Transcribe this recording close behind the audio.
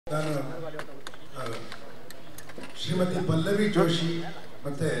ನಾನು ಶ್ರೀಮತಿ ಪಲ್ಲವಿ ಜೋಶಿ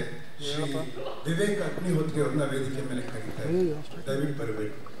ಮತ್ತೆ ಶ್ರೀ ವಿವೇಕ್ ಅಗ್ನಿಹೋತ್ರಿ ಅವ್ರನ್ನ ವೇದಿಕೆ ಮೇಲೆ ಕರೀತಾರೆ. ದಯವಿಟ್ಟು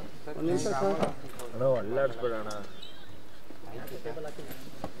ಬರಬೇಕು.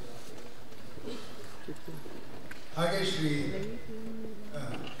 ಹಾಗೆ ಶ್ರೀ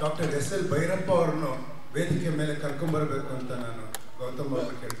ಡಾಕ್ಟರ್ ಎಸ್.ಎಲ್. ಭೈರಪ್ಪ ಅವ್ರನ್ನು ವೇದಿಕೆ ಮೇಲೆ ಕರ್ಕೊಂಡ್ಬರಬೇಕು ಅಂತ ನಾನು ಗೌತಮ್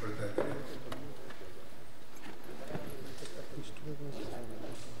ಅವ್ರನ್ನ ಕೇಳ್ಕೊಳ್ತಾ ಇದ್ದೇನೆ.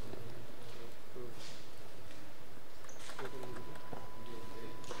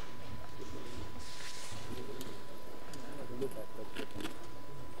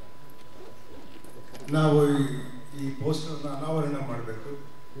 ನಾವು ಈ ಪೋಸ್ಟರ್ನ ಅನಾವರಣ ಮಾಡಬೇಕು.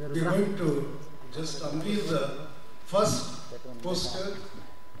 We are going to just unveil the first poster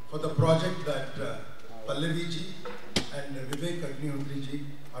for the project that Pallavi ji and Vivek Agnihotri ji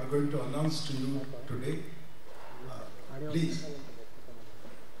are going to announce to you today. Please.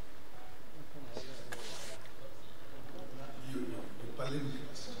 You Pallavi ji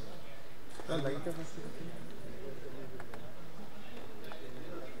first.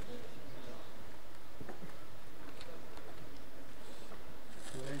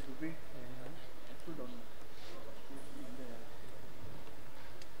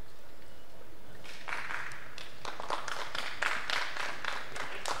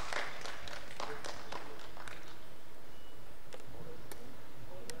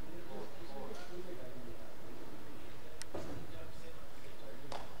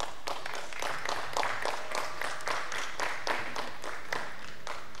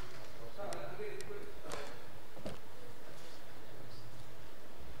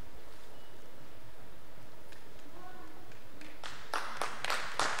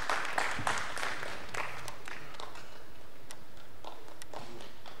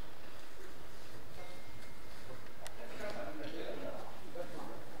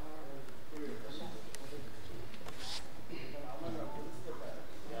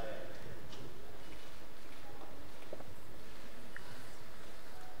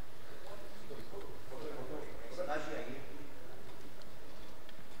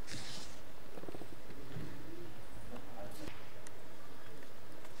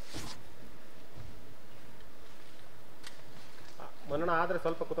 ಮನ್ನಣ ಆದರೆ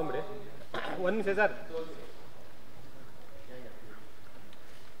ಸ್ವಲ್ಪ ಕೂತ್ಕೊಂಬಿಡಿ. ಒಂದು ನಿಮಿಷ sir.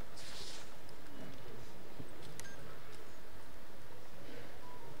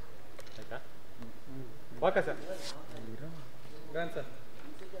 ಆಯ್ತಾ? Okay sir. Done sir.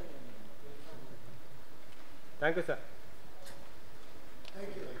 Thank you sir.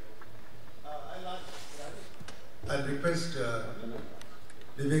 I'll request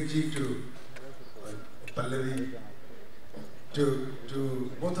Vivek ji to Pallavi to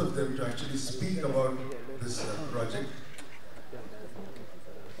both of them to actually speak about this project.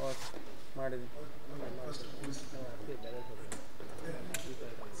 First, please.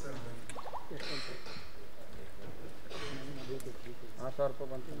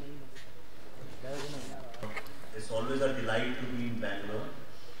 It's always a delight to be in Bangalore.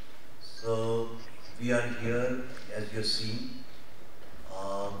 So we are here, as you have seen.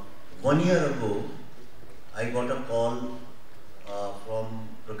 1 year ago, I got a call from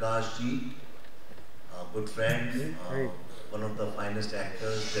Prakash ji, a good friend, one of the finest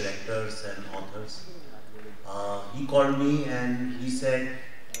actors, directors and authors. He called me and he said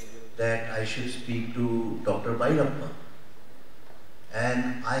that I should speak to Dr. Bhyrappa. And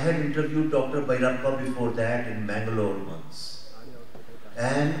I had interviewed Dr. Bhyrappa before that in Bangalore once.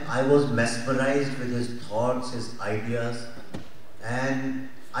 And I was mesmerized with his thoughts, his ideas, and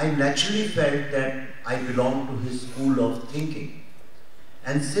I naturally felt that I belonged to his school of thinking.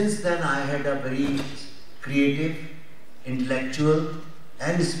 And since then I had a very creative, intellectual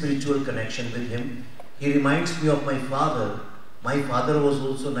and spiritual connection with him. He reminds me of my father. My father was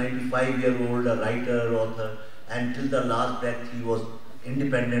also 95-year-old, a writer, author, and till the last breath he was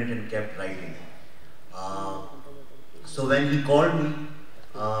independent and kept writing. So when he called me,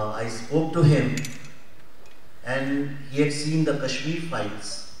 I spoke to him, and he had seen the Kashmir files,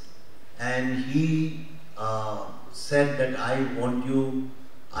 and he said that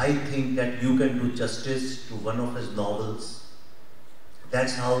I think that you can do justice to one of his novels.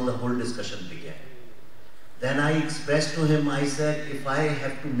 That's how the whole discussion began. Then I expressed to him, I said, if I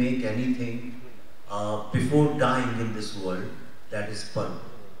have to make anything before dying in this world, that is Parva.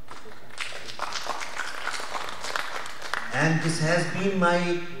 And this has been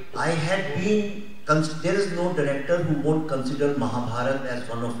there is no director who won't consider Mahabharata as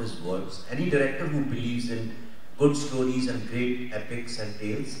one of his works. Any director who believes in good stories and great epics and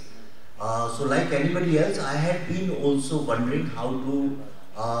tales. So like anybody else, I had been also wondering how to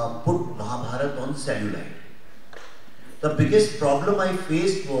put Mahabharata on cellulite. The biggest problem I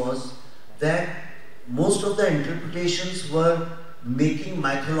faced was that most of the interpretations were making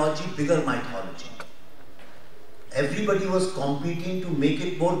mythology bigger mythology. Everybody was competing to make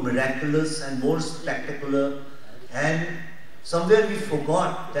it more miraculous and more spectacular, and somewhere we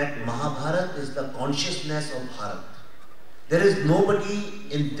forgot that Mahabharata is the consciousness of Bharat. There is nobody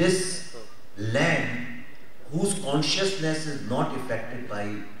in this land whose consciousness is not affected by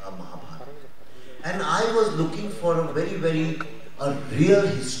Mahabharata. And I was looking for a a real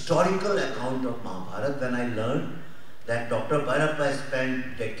historical account of Mahabharata when I learned that Dr. Bhyrappa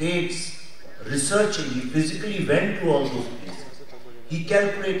spent decades researching. He physically went to all those places. He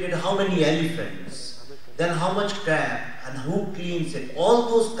calculated how many elephants, then how much crab, and who cleans it. All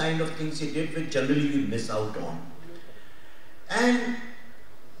those kind of things he did, which generally we miss out on. And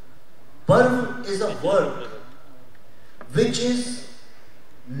Parva is a work which is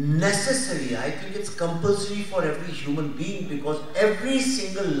necessary. I think it's compulsory for every human being, because every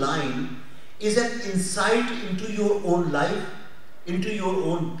single line is an insight into your own life, into your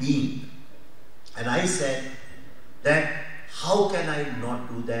own being. And I said that how can I not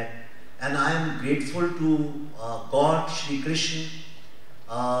do that? And I am grateful to God, Shri Krishna.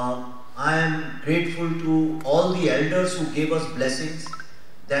 I am grateful to all the elders who gave us blessings,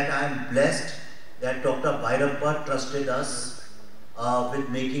 that I am blessed that Dr. Bhyrappa trusted us with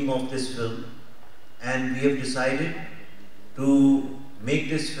making of this film, and we have decided to make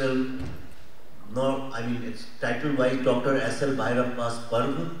this film. It's title-wise Dr. S.L. Bhyrappa's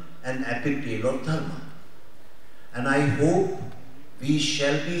Parva, an epic tale of dharma. And I hope we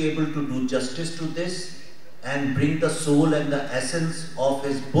shall be able to do justice to this and bring the soul and the essence of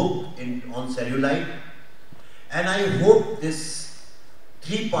his book on cellulite. And I hope this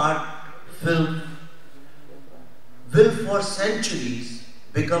 3-part film will for centuries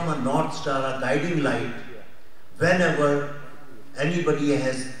become a North Star, a guiding light, whenever anybody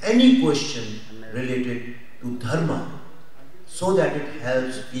has any question related to dharma, so that it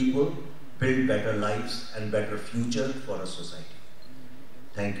helps people build better lives and better future for a society.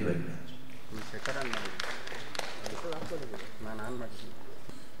 Thank you very much.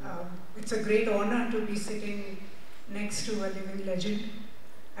 It's a great honor to be sitting next to a living legend.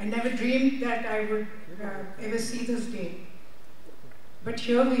 I never dreamed that I would ever see this day. But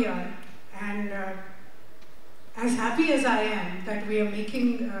here we are, and as happy as I am that we are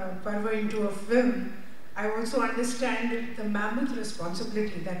making Parva into a film, I also understand the mammoth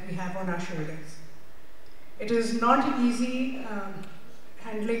responsibility that we have on our shoulders. It is not easy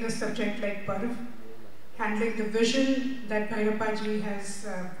handling a subject like Parva, handling the vision that Bhyrappa ji has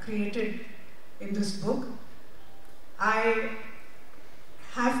created in this book. I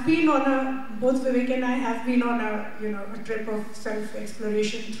have been on both Vivek and I have been on a trip of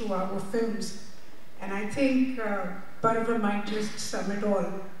self-exploration through our films, and I think Parva might just sum it all,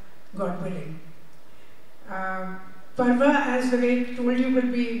 God willing. Parva, as Vivek told you,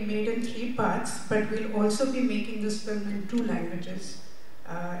 will be made in 3 parts, but we'll also be making this film in 2 languages,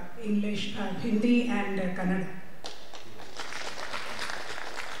 English, Hindi and Kannada.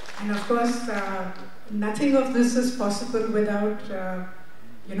 And of course, nothing of this is possible without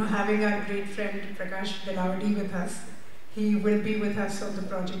having our great friend Prakash Belavadi with us. He will be with us on the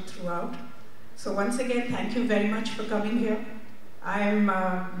project throughout. So once again, thank you very much for coming here. I am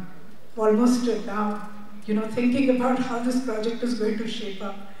almost now, thinking about how this project is going to shape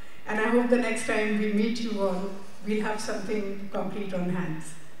up. And I hope the next time we meet you all, we'll have something concrete on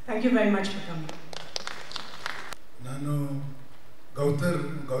hands. Thank you very much for coming. ನಾನು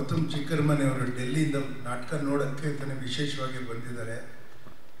ಗೌತಮ್ ಚಿಕ್ಕರ್ಮನೆ ಅವರು ಡೆಲ್ಲಿಯಿಂದ ನಾಟಕ ನೋಡೋಕ್ಕೆ ತಾನೇ ವಿಶೇಷವಾಗಿ ಬಂದಿದ್ದಾರೆ.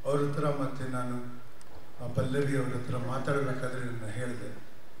 ಅವ್ರ ಹತ್ರ ಮತ್ತು ನಾನು ಪಲ್ಲವಿ ಅವ್ರ ಹತ್ರ ಮಾತಾಡಬೇಕಾದ್ರೆ ನಾನು ಹೇಳಿದೆ,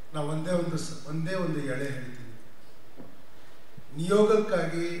 ನಾವು ಒಂದೇ ಒಂದು ಎಳೆ ಹೇಳ್ತೀನಿ.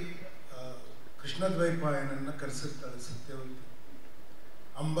 ನಿಯೋಗಕ್ಕಾಗಿ ಕೃಷ್ಣದ್ವೈಪಾಯನನ್ನು ಕರೆಸಿರ್ತಾಳೆ ಸತ್ಯವತಿ,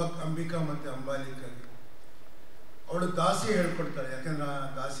 ಅಂಬಿಕಾ ಮತ್ತು ಅಂಬಾಲಿಕಾಗಿ. ಅವಳು ದಾಸಿ ಹೇಳ್ಕೊಡ್ತಾಳೆ, ಯಾಕೆಂದ್ರೆ ಆ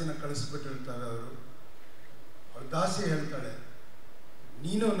ದಾಸಿನ ಕಳಿಸ್ಬಿಟ್ಟಿರ್ತಾರೆ ಅವರು. ಅವಳು ದಾಸಿ ಹೇಳ್ತಾಳೆ,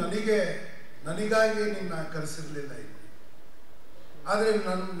 ನೀನು ನನಗಾಗಿ ನಿನ್ನ ಕರೆಸಿರ್ಲಿಲ್ಲ ಇಲ್ಲಿ, ಆದರೆ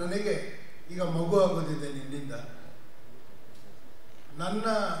ನನಗೆ ಈಗ ಮಗು ಆಗೋದಿದೆ ನಿನ್ನಿಂದ.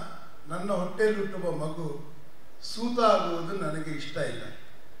 ನನ್ನ ಹೊಟ್ಟೆಯಲ್ಲಿ ಹುಟ್ಟುವ ಮಗು ಸೂತ ಆಗುವುದು ನನಗೆ ಇಷ್ಟ ಇಲ್ಲ.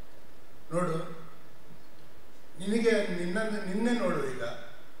 ನೋಡು, ನಿನ್ನೆ ನೋಡು, ಈಗ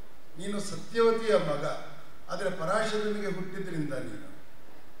ನೀನು ಸತ್ಯವತಿಯ ಮಗ, ಆದರೆ ಪರಾಶರನಿಗೆ ಹುಟ್ಟಿದ್ರಿಂದ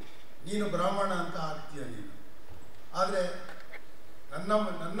ನೀನು ಬ್ರಾಹ್ಮಣ ಅಂತ ಆಗ್ತೀಯ ನೀನು. ಆದರೆ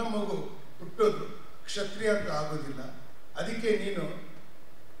ನನ್ನ ಮಗು ಹುಟ್ಟೋದು ಕ್ಷತ್ರಿಯ ಅಂತ ಆಗೋದಿಲ್ಲ. ಅದಕ್ಕೆ ನೀನು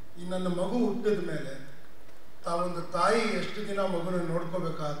ಈ ನನ್ನ ಮಗು ಹುಟ್ಟಿದ ಮೇಲೆ ತಾವೊಂದು ತಾಯಿ ಎಷ್ಟು ದಿನ ಮಗುನ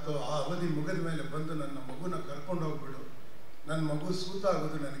ನೋಡ್ಕೋಬೇಕಾಗತ್ತೋ ಆ ಅವಧಿ ಮುಗಿದ ಮೇಲೆ ಬಂದು ನನ್ನ ಮಗುನ ಕರ್ಕೊಂಡು ಹೋಗ್ಬಿಡು, ನನ್ನ ಮಗು ಸೂತ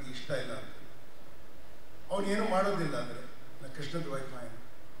ಆಗೋದು ನನಗೆ ಇಷ್ಟ ಇಲ್ಲ ಅಂತ ಅವನೇನು ಮಾಡೋದಿಲ್ಲ. ಅಂದರೆ ಕೃಷ್ಣದ್ವೈಪಾಯನ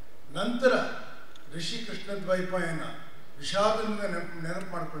ನಂತರ ಋಷಿ ಕೃಷ್ಣದ್ವೈಪಾಯನ ವಿಷಾದದಿಂದ ನೆನಪು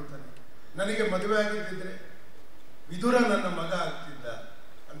ಮಾಡ್ಕೊಳ್ತಾನೆ. ನನಗೆ ಮದುವೆ ಆಗಿದ್ದಿದ್ರೆ ವಿದುರ ನನ್ನ ಮಗ ಆಗ್ತಿದ್ದ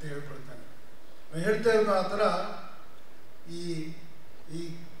ಅಂತ ಹೇಳ್ಕೊಳ್ತಾನೆ. ನಾನು ಹೇಳ್ತಾ ಇರೋದು ಆ ಥರ ಈ ಈ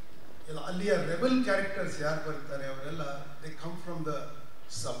ಅಲ್ಲಿಯ ರೆಬಲ್ ಕ್ಯಾರೆಕ್ಟರ್ಸ್ ಯಾರು ಬರ್ತಾರೆ ಅವರೆಲ್ಲ they come from the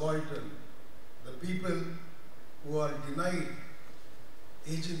subaltern, the people who are denied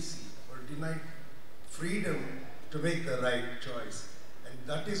agency R denied freedom to make the right choice. And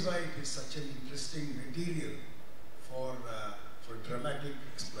that is why it is such an interesting material for dramatic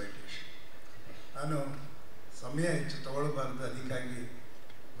exploitation. ನಾನು ಸಮಯ ಹೆಚ್ಚು ತಗೊಳ್ಬಾರ್ದು, ಅದಕ್ಕಾಗಿ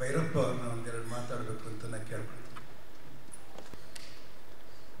ಭೈರಪ್ಪ ಅವ್ರನ್ನ ಒಂದೆರಡು ಮಾತಾಡಬೇಕು ಅಂತ ನಾನು ಕೇಳ್ಕೊಳ್ತೀನಿ.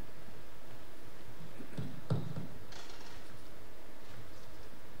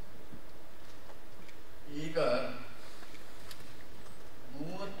 ಈಗ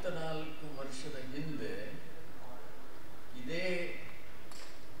 34 ವರ್ಷದ ಹಿಂದೆ ಇದೇ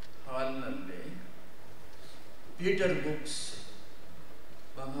ಹಾಲ್ನಲ್ಲಿ ಪೀಟರ್ ಬುಕ್ಸ್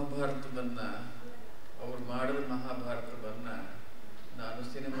ಮಹಾಭಾರತವನ್ನು ಅವ್ರು ಮಾಡಿದ ಮಹಾಭಾರತವನ್ನು ನಾನು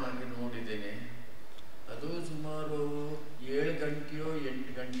ಸಿನಿಮಾಗೆ ನೋಡಿದ್ದೇನೆ. ಅದು ಸುಮಾರು 7 ಗಂಟೆಯೋ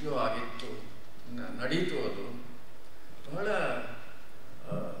 8 ಗಂಟೆಯೋ ಆಗಿತ್ತು, ನಡೀತು. ಅದು ಬಹಳ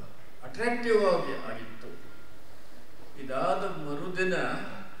ಅಟ್ರಾಕ್ಟಿವ್ ಆಗಿತ್ತು. ಇದಾದ ಮರುದಿನ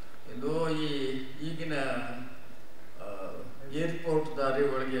ಎಲ್ಲೋ ಈಗಿನ ಏರ್ಪೋರ್ಟ್ ದಾರಿ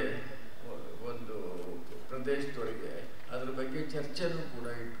ಒಳಗೆ ಒಂದು ಪ್ರದೇಶದೊಳಗೆ ಅದ್ರ ಬಗ್ಗೆ ಚರ್ಚೆನೂ ಕೂಡ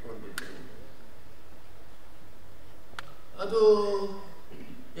ಇಟ್ಕೊಂಡಿದ್ರು. ಅದು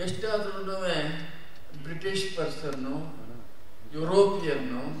ಎಷ್ಟಾದ್ರೂ ಬ್ರಿಟಿಷ್ ಪರ್ಸನ್ನು,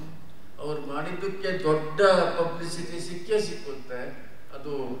 ಯುರೋಪಿಯನ್ನು ಅವ್ರು ಮಾಡಿದ್ದಕ್ಕೆ ದೊಡ್ಡ ಪಬ್ಲಿಸಿಟಿ ಸಿಕ್ಕುತ್ತೆ.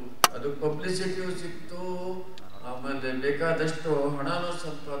 ಅದು ಪಬ್ಲಿಸಿಟಿಯೂ ಸಿಕ್ತು, ಆಮೇಲೆ ಬೇಕಾದಷ್ಟು ಹಣನೂ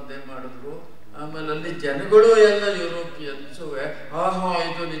ಸಂಪಾದನೆ ಮಾಡಿದ್ರು. ಆಮೇಲೆ ಅಲ್ಲಿ ಜನಗಳು ಎಲ್ಲ ಯುರೋಪಿಯನ್ಸು ಆಹಾ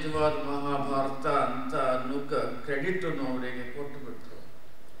ಇದು ನಿಜವಾದ ಮಹಾಭಾರತ ಅಂತ ಅನ್ನೋ ಕ್ರೆಡಿಟನ್ನು ಅವರಿಗೆ ಕೊಟ್ಟುಬಿಟ್ರು.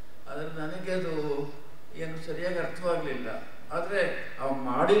 ಆದರೆ ನನಗೆ ಅದು ಏನು ಸರಿಯಾಗಿ ಅರ್ಥವಾಗಲಿಲ್ಲ. ಆದರೆ ಅವು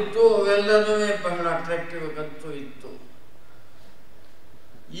ಮಾಡಿದ್ದು ಅವೆಲ್ಲನೂ ಬಹಳ ಅಟ್ರಾಕ್ಟಿವ್ ಆಗಂತೂ ಇತ್ತು.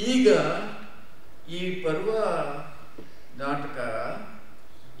 ಈಗ ಈ ಪರ್ವ ನಾಟಕ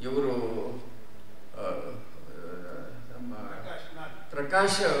ಇವರು ನಮ್ಮ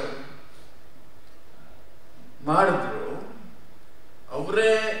ಪ್ರಕಾಶ್ ಮಾಡಿದ್ರು.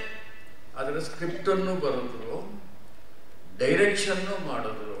 ಅವರೇ ಅದರ ಸ್ಕ್ರಿಪ್ಟನ್ನು ಬರೆದ್ರು, ಡೈರೆಕ್ಷನ್ನು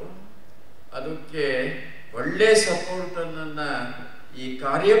ಮಾಡಿದ್ರು. ಅದಕ್ಕೆ ಒಳ್ಳೆ ಸಪೋರ್ಟನ್ನು ಈ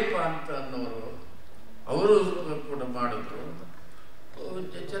ಕಾರ್ಯಪ್ಪ ಅಂತ ಅನ್ನೋರು ಅವರು ಕೂಡ ಮಾಡಿದ್ರು.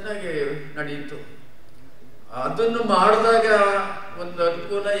 ಚೆನ್ನಾಗಿ ನಡೀತು. ಅದನ್ನು ಮಾಡಿದಾಗ ಒಂದು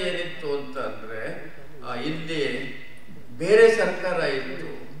ಅನುಕೂಲ ಏನಿತ್ತು ಅಂತ ಅಂದರೆ, ಇಲ್ಲಿ ಬೇರೆ ಸರ್ಕಾರ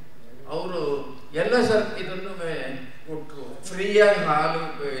ಇತ್ತು, ಅವರು ಎಲ್ಲ ಇದನ್ನು ಕೊಟ್ಟರು, ಫ್ರೀಯಾಗಿ ಹಾಲು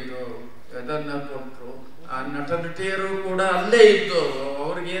ಅದನ್ನು ಕೊಟ್ಟರು. ಆ ನಟ ನಟಿಯರು ಕೂಡ ಅಲ್ಲೇ ಇದ್ದವರು,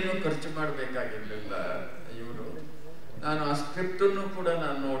 ಅವ್ರಿಗೇನು ಖರ್ಚು ಮಾಡಬೇಕಾಗಿರ್ಲಿಲ್ಲ ಇವರು. ನಾನು ಆ ಸ್ಕ್ರಿಪ್ಟನ್ನು ಕೂಡ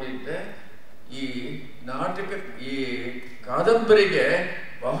ನಾನು ನೋಡಿದ್ದೆ. ಈ ಈ ಕಾದಂಬರಿಗೆ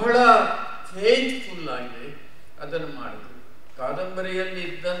ಬಹಳ ಫೇತ್ಫುಲ್ ಆಗಿ ಅದನ್ನು ಮಾಡಿದ್ರು. ಕಾದಂಬರಿಯಲ್ಲಿ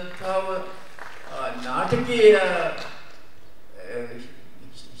ಇದ್ದಂಥ ನಾಟಕೀಯ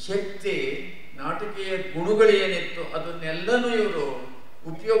ಶಕ್ತಿ, ನಾಟಕೀಯ ಗುಣಗಳು ಏನಿತ್ತು ಅದನ್ನೆಲ್ಲನೂ ಇವರು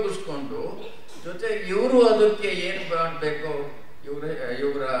ಉಪಯೋಗಿಸ್ಕೊಂಡು, ಜೊತೆಗೆ ಇವರು ಅದಕ್ಕೆ ಏನು ಮಾಡಬೇಕು,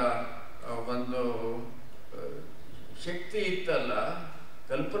 ಇವರ ಒಂದು ಶಕ್ತಿ ಇತ್ತಲ್ಲ,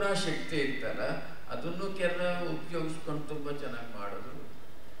 ಕಲ್ಪನಾ ಶಕ್ತಿ ಇತ್ತಲ್ಲ, ಅದನ್ನು ಕೆಲ ಉಪಯೋಗಿಸ್ಕೊಂಡು ತುಂಬ ಚೆನ್ನಾಗಿ ಮಾಡಿದ್ರು.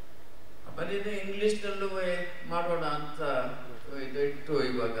 ಆಮೇಲೆ ಇಂಗ್ಲೀಷ್ನಲ್ಲೂ ಮಾಡೋಣ ಅಂತ ಇದಿಟ್ಟು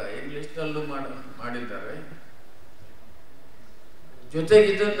ಇವಾಗ ಇಂಗ್ಲೀಷ್ನಲ್ಲೂ ಮಾಡಿದ್ದಾರೆ. ಜೊತೆಗೆ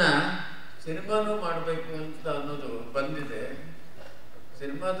ಇದನ್ನ ಸಿನಿಮಾನೂ ಮಾಡಬೇಕು ಅಂತ ಅನ್ನೋದು ಬಂದಿದೆ.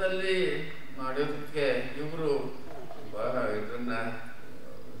 ಸಿನಿಮಾದಲ್ಲಿ ಮಾಡೋದಕ್ಕೆ ಇವರು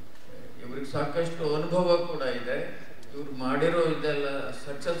ಇವ್ರಿಗೆ ಸಾಕಷ್ಟು ಅನುಭವ ಕೂಡ ಇದೆ. ಇವ್ರು ಮಾಡಿರೋ ಇದೆಲ್ಲ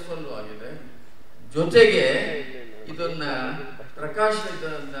ಸಕ್ಸಸ್ಫುಲ್ ಆಗಿದೆ. ಜೊತೆಗೆ ಇದನ್ನ ಪ್ರಕಾಶ್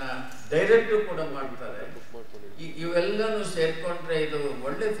ಇದನ್ನ ಡೈರೆಕ್ಟ್ ಕೂಡ ಮಾಡ್ತಾರೆ. ಇವೆಲ್ಲನೂ ಸೇರ್ಕೊಂಡ್ರೆ ಇದು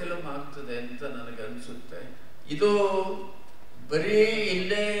ಒಳ್ಳೆ ಫಿಲ್ಮ್ ಆಗ್ತದೆ ಅಂತ ನನಗೆ ಅನಿಸುತ್ತೆ. ಇದು ಬರೀ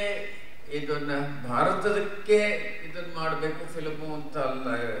ಇಲ್ಲೇ ಇದನ್ನ ಭಾರತದಕ್ಕೆ ಇದನ್ನ ಮಾಡಬೇಕು ಫಿಲ್ಮು ಅಂತ ಅಲ್ಲ.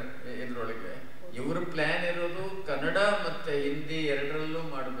 ಇದ್ರೊಳಗೆ ಇವ್ರ ಪ್ಲಾನ್ ಇರೋದು ಕನ್ನಡ ಮತ್ತೆ ಹಿಂದಿ ಎರಡರಲ್ಲೂ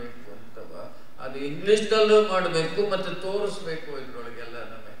ಮಾಡಬೇಕು ಅಂತವ. ಅದು ಇಂಗ್ಲಿಷ್ನಲ್ಲೂ ಮಾಡಬೇಕು ಮತ್ತೆ ತೋರಿಸ್ಬೇಕು ಇದ್ರೊಳಗೆಲ್ಲ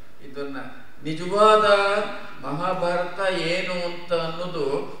ಇದನ್ನ ನಿಜವಾದ ಮಹಾಭಾರತ ಏನು ಅಂತ ಅನ್ನೋದು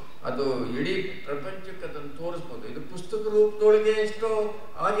ಅದು ಇಡೀ ಪ್ರಪಂಚಕ್ಕೆ ಅದನ್ನು ತೋರಿಸ್ಬೋದು. ಇದು ಪುಸ್ತಕ ರೂಪದೊಳಗೆ ಎಷ್ಟೋ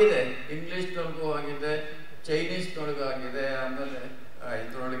ಆಗಿದೆ, ಇಂಗ್ಲೀಷ್ನೊಳಗೂ ಆಗಿದೆ, ಚೈನೀಸ್ನೊಳಗೂ ಆಗಿದೆ, ಆಮೇಲೆ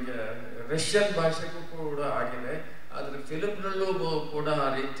ಇದರೊಳಗೆ ರಷ್ಯನ್ ಭಾಷೆಗೂ ಕೂಡ ಆಗಿದೆ. ಆದರೆ ಫಿಲ್ಮ್ನಲ್ಲೂ ಕೂಡ ಆ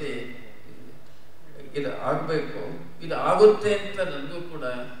ರೀತಿ ಇದು ಆಗಬೇಕು, ಇದು ಆಗುತ್ತೆ ಅಂತ ನನಗೂ ಕೂಡ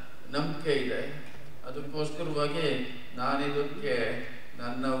ನಂಬಿಕೆ ಇದೆ. ಅದಕ್ಕೋಸ್ಕರವಾಗಿ ನಾನಿದಕ್ಕೆ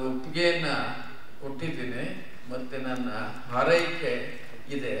ನನ್ನ ಒಪ್ಪಿಗೆಯನ್ನು ಕೊಟ್ಟಿದ್ದೀನಿ ಮತ್ತು ನನ್ನ ಹಾರೈಕೆ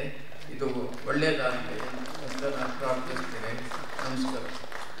ಇದೆ. ಇದು ಒಳ್ಳೆಯದಾಗಲಿ ಅಂತ ನಾನು ಪ್ರಾರ್ಥಿಸ್ತೇನೆ. ನಮಸ್ಕಾರ.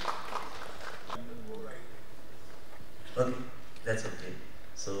 Okay, that's okay.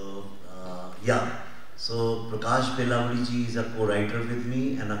 So, yeah. So, Prakash Belavadi ji is a co-writer with me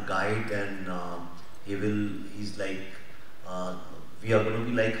and a guide, and he's like, we are going to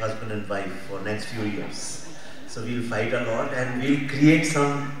be like husband and wife for next few years. So, we'll fight a lot and we'll create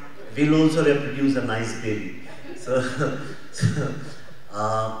we'll also reproduce a nice baby. So,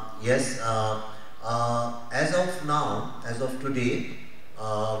 yes, as of now, as of today,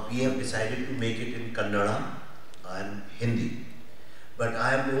 we have decided to make it in Kannada and Hindi. But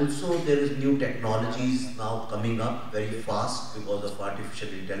there is new technologies now coming up very fast because of artificial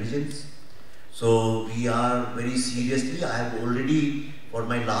intelligence. So we are very seriously, I have already, for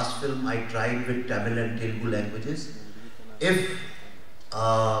my last film, I tried with Tamil and Telugu languages. If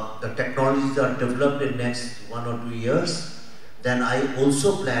the technologies are developed in next 1 or 2 years, then I also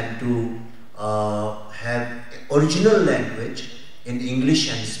plan to have original language in English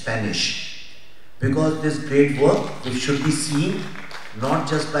and Spanish. Because this great work, it should be seen not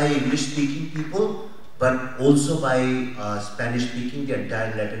just by English-speaking people, but also by Spanish-speaking, the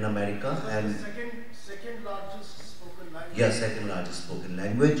entire Latin America. And second largest spoken language. Yeah, second largest spoken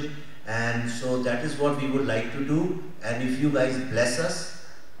language. And so that is what we would like to do. And if you guys bless us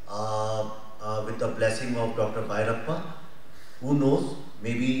with the blessing of Dr. Bhyrappa, who knows,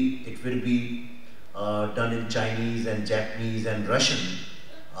 maybe it will be done in Chinese and Japanese and Russian.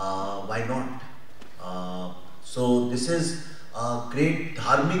 Why not? So this is a great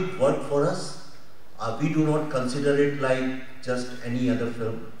dharmic work for us. We do not consider it like just any other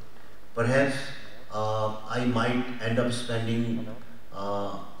film. Perhaps I might end up spending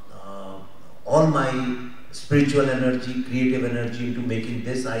all my spiritual energy, creative energy into making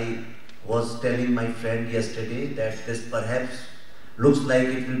this. I was telling my friend yesterday that this perhaps looks like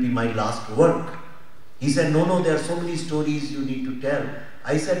it will be my last work. He said, no, there are so many stories you need to tell.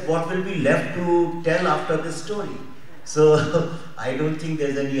 I said, what will be left to tell after this story? So I don't think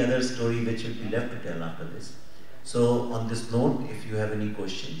there's any other story which will be left to tell after this. So on this note, if you have any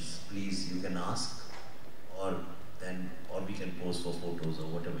questions, please you can ask, or we can pose for photos or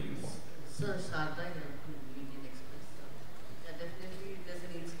whatever you want. So Sharda, Indian Express. Yeah, definitely there's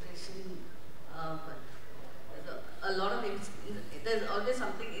an inspiration. But there's a lot of there's always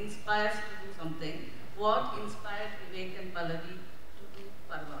something inspires to do something. What inspired Vivek and Pallavi to do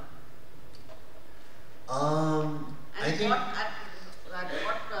Parva? I think what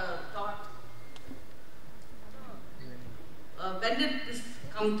thought? When did this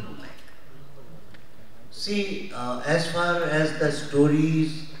come through? Like? See, as far as the stories,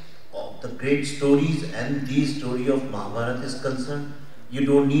 the great stories and the story of Mahabharata is concerned, you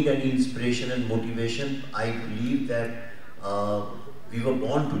don't need any inspiration and motivation. I believe that we were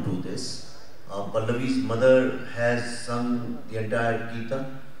born to do this. Pallavi's mother has sung the entire Gita,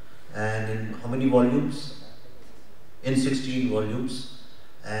 and in how many volumes? In 16 volumes.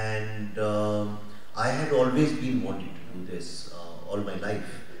 And I had always been wanting to do this all my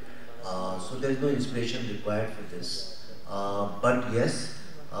life. So there is no inspiration required for this. But yes,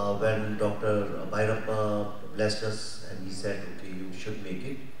 when Dr. Bhyrappa blessed us and he said, okay, you should make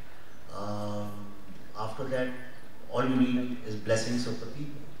it. After that, all you need is blessings of the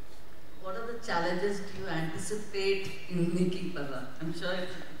people. What are the challenges do you anticipate in making Parva? I'm sure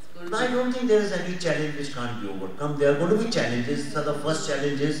it's going to No, I don't think there is any challenge which can't be overcome. There are going to be challenges. So the first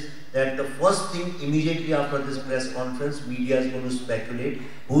challenge is that the first thing immediately after this press conference, media is going to speculate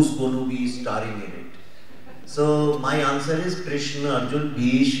who's going to be starring in it. So my answer is Krishna, Arjun,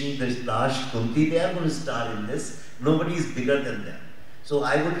 Bhishma, Dhritarashtra, Kunti, they are going to star in this. Nobody is bigger than them. So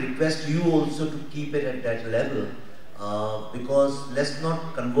I would request you also to keep it at that level, because let's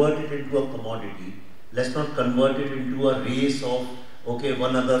not convert it into a commodity. Let's not convert it into a race of, okay,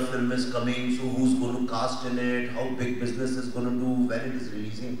 one other film is coming, so who's going to cast in it, how big business is going to do, when it is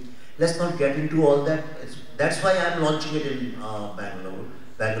releasing. Let's not get into all that. That's why I'm launching it in Bangalore,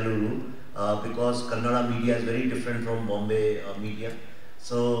 because Kannada media is very different from Bombay media.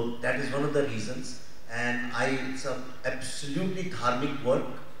 So that is one of the reasons. And it's an absolutely dharmic work,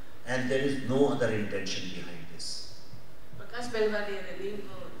 and there is no other intention behind this. Prakash Belavadi,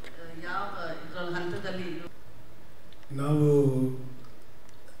 ಯಾವ ಇದರಲ್ಲಿ ಹಂತದಲ್ಲಿ ನಾವು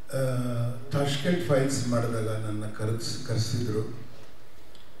Tashkent files ಮಾಡಿದಾಗ ನನ್ನ ಕರೆಸಿದ್ರು.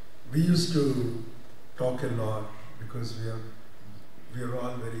 We used to talk a lot because we are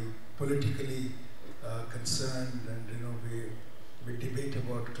all very politically concerned, and we debate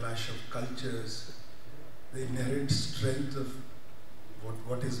about clash of cultures, the inherent strength of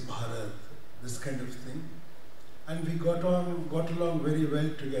what is Bharat, this kind of thing. And we got along very well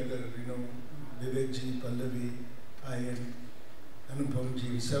together, Vivek ji, Pallavi, I and Anupam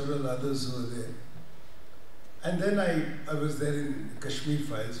ji, several others were there. And then I was there in Kashmir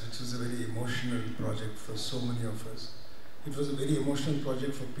Files, which was a very emotional project for so many of us. It was a very emotional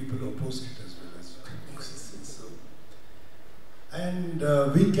project for people who opposed it as well as so. And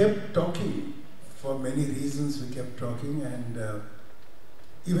we kept talking for many reasons. We kept talking, and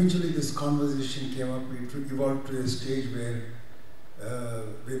eventually this conversation came up. It evolved to a stage where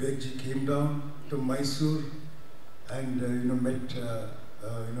Vivek ji came down to Mysore and met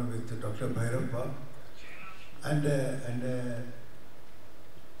with Dr. Bhyrappa, and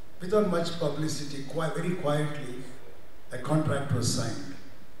without much publicity, very quietly, a contract was signed.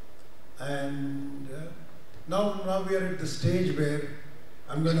 And now we are at the stage where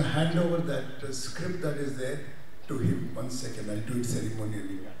I'm going to hand over that script that is there to him. 1 second, I'll do it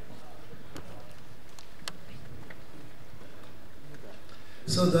ceremonially.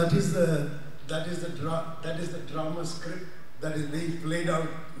 So that is the drama script that is being played out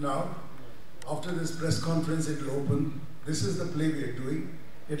now. After this press conference, it will open. This is the play we are doing.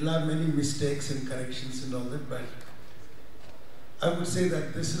 It will have many mistakes and corrections and all that, but I would say that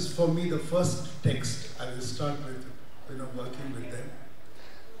this is for me the first text. I will start with, working with them.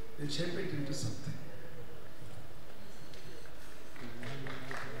 We'll shape it into something.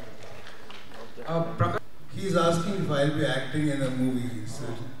 He is asking if I'll be acting in a movie. So.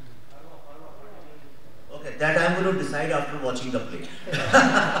 Okay, that I'm going to decide after watching the play.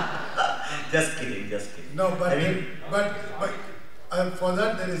 Just kidding. No, but for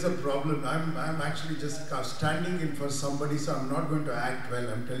that there is a problem. I'm actually just standing in for somebody, so I'm not going to act well.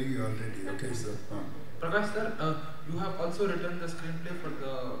 I'm telling you already. Okay, so. Prakash sir, you have also written the screenplay for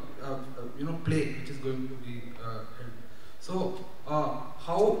the play which is going to be held. So,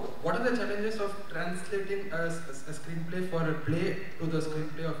 what are the challenges of translating a screenplay for a play to the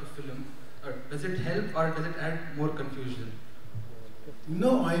screenplay of a film? Does it help or does it add more confusion?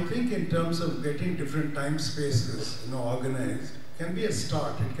 No, I think in terms of getting different time spaces, organized, can be a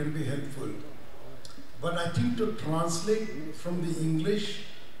start. It can be helpful. But I think to translate from the English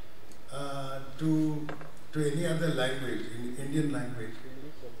to any other language, Indian language,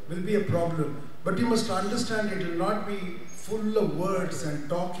 will be a problem. But you must understand it will not be full of words and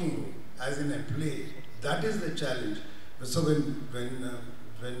talking as in a play. That is the challenge. So when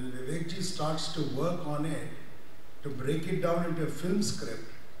Vivek ji starts to work on it, to break it down into a film script,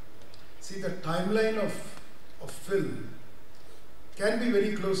 see the timeline of film can be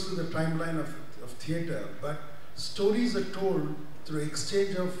very close to the timeline of theatre, but stories are told through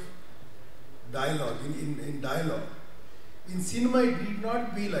exchange of dialogue, in dialogue. In cinema it need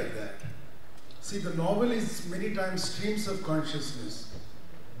not be like that. See, the novel is many times streams of consciousness,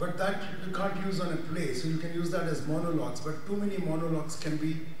 but that you can't use on a play, so you can use that as monologues, but too many monologues can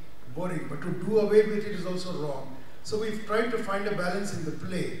be boring, but to do away with it is also wrong. So we've tried to find a balance in the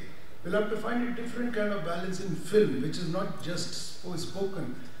play. We'll have to find a different kind of balance in film, which is not just spoken.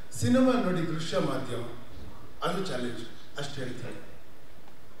 Cinema nodi drushya madhyama, adu challenge, ashtu ಹೇಳ್ತಾರೆ.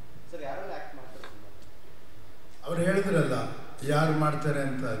 Sir ಯಾರೆಲ್ಲ act ಮಾಡ್ತಾರೆ? ಅವ್ರು ಹೇಳಿದ್ರಲ್ಲ ಯಾರು ಮಾಡ್ತಾರೆ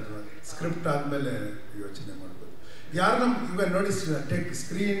ಅಂತ, script ಆದಮೇಲೆ ಯೋಚನೆ ಮಾಡ್ಬೋದು. ಯಾರು ಇವಾಗ ನೋಡಿ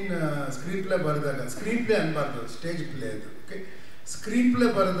ಸ್ಕ್ರೀನ್ ಪ್ಲೇ ಬರೆದಾಗ, ಸ್ಕ್ರೀನ್ ಪ್ಲೇ ಅನ್ಬಾರ್ದು, ಸ್ಟೇಜ್ ಪ್ಲೇ ಅದು. ಓಕೆ, ಸ್ಕ್ರೀನ್ ಪ್ಲೇ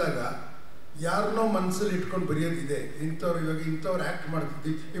ಬರೆದಾಗ ಯಾರನ್ನೋ ಮನಸ್ಸಲ್ಲಿ ಇಟ್ಕೊಂಡು ಬರೆಯೋದಿದೆ. ಇಂಥವ್ರು ಆ್ಯಕ್ಟ್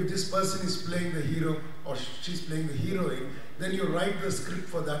ಮಾಡ್ತಿದ್ವಿ. If this person is playing the hero or she is playing the heroine, then you write the script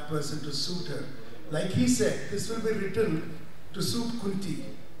for that person to suit her. Like he said, this will be written to suit Kunti,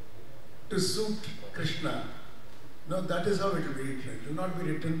 to suit Krishna. No, that is how it will be written. It will not be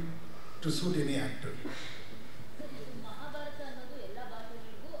written to suit any actor.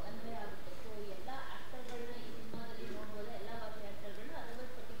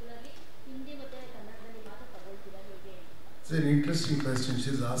 It's an interesting question.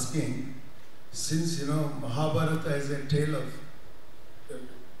 She's asking, since Mahabharata is a tale of,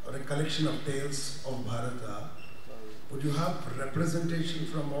 or a collection of tales of Bharata, would you have representation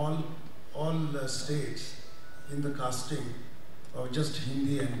from all states in the casting, or just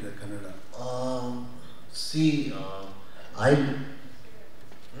Hindi and Kannada?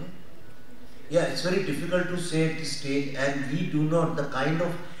 Yeah, it's very difficult to say at this stage, and we do not, the kind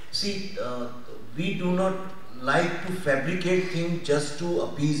of See, we do not like to fabricate things just to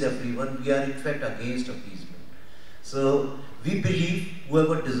appease everyone. We are in fact against appeasement. So we believe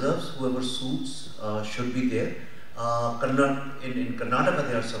whoever deserves, whoever suits should be there. In Karnataka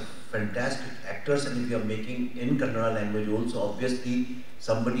there are some fantastic actors, and if you are making in Kannada language also, obviously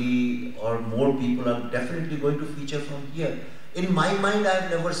somebody or more people are definitely going to feature from here. In my mind, I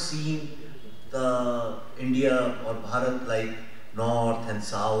have never seen the India or Bharat like North and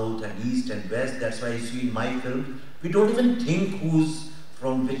South and East and West. That's why you see in my film, we don't even think who's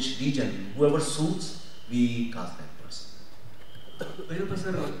from which region. Whoever suits, we cast that person. Vivek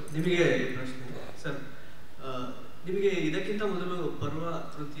sir, ನಿಮಗೆ ಪ್ರಶ್ನೆ sir, ನಿಮಗೆ ಇದಕ್ಕಿಂತ ಮೊದಲು ಪರ್ವ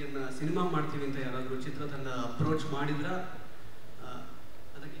ಕೃತಿಯನ್ನ cinema ಮಾಡ್ತೀವಿ ಅಂತ ಯಾರಾದರೂ ಚಿತ್ರತಂಡ ಅಪ್ರೋಚ್ ಮಾಡಿದ್ರ?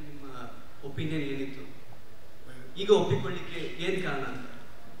 ಅದಕ್ಕೆ ನಿಮ್ಮ ಒಪಿನಿಯನ್ ಏನಿತ್ತು? ಈಗ ಒಪ್ಪಿಕೊಳ್ಳಿಕ್ಕೆ ಏನ್ ಕಾರಣ,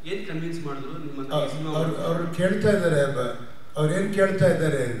 ಏನ್ ಕನ್ವಿನ್ಸ್ ಮಾಡಿದ್ರು ನಿಮ್ಮನ್ನ ಸಿನಿಮಾ? ಅವ್ರು ಕೇಳ್ತಾ ಇದ್ದಾರೆ, ಅವ್ರೇನ್ ಕೇಳ್ತಾ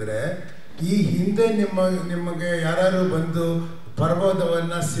ಇದ್ದಾರೆ ಅಂದ್ರೆ, ಈ ಹಿಂದೆ ನಿಮಗೆ ಯಾರು ಬಂದು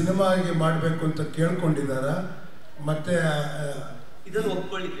ಪರ್ವತವನ್ನ ಸಿನಿಮಾಗೆ ಮಾಡಬೇಕು ಅಂತ ಕೇಳ್ಕೊಂಡಿದಾರ? ಮತ್ತೆ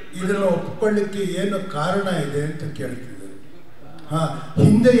ಇದನ್ನು ಒಪ್ಕೊಳ್ಳಿಕ್ಕೆ ಏನು ಕಾರಣ ಇದೆ ಅಂತ ಕೇಳ್ತಿದ್ದಾರೆ.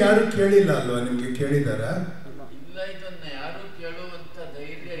 ಹಿಂದೆ ಯಾರು ಕೇಳಿಲ್ಲ ಅಲ್ವಾ? ನಿಮ್ಗೆ ಕೇಳಿದಾರ? ಇಲ್ಲ, ಇದನ್ನ ಯಾರು ಕೇಳುವಂತ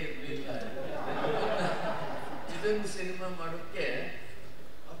ಧೈರ್ಯ ಇರಲಿಲ್ಲ. ಇದನ್ನು ಸಿನಿಮಾ ಮಾಡೋಕ್ಕೆ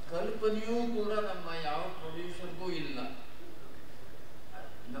ಕಲ್ಪನೆಯೂ ಕೂಡ ನಮ್ಮ ಯಾವ ಪ್ರೊಡ್ಯೂಸರ್ಗೂ ಇಲ್ಲ.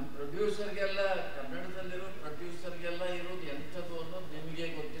 ನಮ್ಮ ಪ್ರೊಡ್ಯೂಸರ್ಗೆಲ್ಲ, ಕನ್ನಡದಲ್ಲಿರೋ ಪ್ರೊಡ್ಯೂಸರ್ಗೆಲ್ಲ ಇರೋದು ಎಂಥದ್ದು ಅನ್ನೋದು ನಿಮಗೆ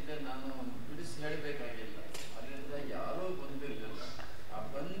ಗೊತ್ತಿದೆ, ನಾನು ಬಿಡಿಸಿ ಹೇಳಬೇಕಾಗಿಲ್ಲ. ಅದರಿಂದ ಯಾರೂ ಬಂದಿರಲಿಲ್ಲ.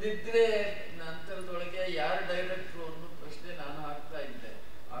 ಬಂದಿದ್ರೆ ನಂತರದೊಳಗೆ ಯಾರು ಡೈರೆಕ್ಟ್ರು ಅನ್ನೋ ಪ್ರಶ್ನೆ ನಾನು ಹಾಕ್ತಾ ಇದ್ದೆ.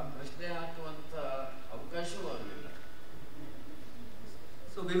 ಆ ಪ್ರಶ್ನೆ ಹಾಕುವಂತ ಅವಕಾಶವೂ ಆಗಲಿಲ್ಲ.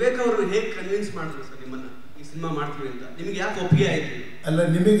 ಸೊ ವಿವೇಕ್ ಅವರು ಹೇಗೆ ಕನ್ವಿನ್ಸ್ ಮಾಡಿದ್ರು ಸರ್ ನಿಮ್ಮನ್ನ ಈ ಸಿನಿಮಾ ಮಾಡ್ತೀವಿ ಅಂತ? ನಿಮಗೆ ಯಾಕೆ ಒಪ್ಪಿಗೆ ಆಯ್ತು? ಅಲ್ಲ,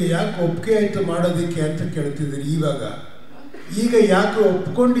 ನಿಮಗೆ ಯಾಕೆ ಒಪ್ಪಿಗೆ ಆಯ್ತು ಮಾಡೋದಿಕ್ಕೆ ಅಂತ ಕೇಳ್ತಿದ್ದೀರಿ. ಈಗ ಯಾಕೆ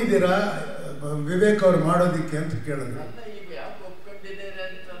ಒಪ್ಕೊಂಡಿದ್ದೀರಾ ವಿವೇಕ್ ಅವ್ರು ಮಾಡೋದಿಕ್ಕೆ ಅಂತ ಕೇಳಿದ್ರು. ಈಗ ಯಾಕೆ ಒಪ್ಕೊಂಡಿದ್ದೀರಿ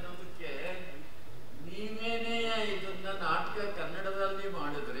ಅಂತ ಅನ್ನೋದಕ್ಕೆ, ನೀವೇನೇ ಇದನ್ನ ನಾಟಕ ಕನ್ನಡದಲ್ಲಿ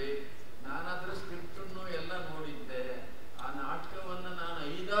ಮಾಡಿದ್ರಿ, ನಾನದ್ರ ಸ್ಕ್ರಿಪ್ಟನ್ನು ಎಲ್ಲ ನೋಡಿದ್ದೆ. ಆ ನಾಟಕವನ್ನ ನಾನು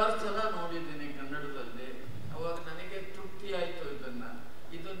 5-6 ಸಲ ನೋಡಿದ್ದೀನಿ ಕನ್ನಡದಲ್ಲಿ. ಅವಾಗ ನನಗೆ ತೃಪ್ತಿ ಆಯ್ತು.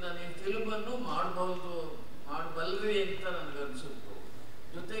 ಇದನ್ನ ನೀವು ಫಿಲ್ಮನ್ನು ಮಾಡಬಲ್ರಿ ಅಂತ ನನಗನ್ಸುತ್ತು.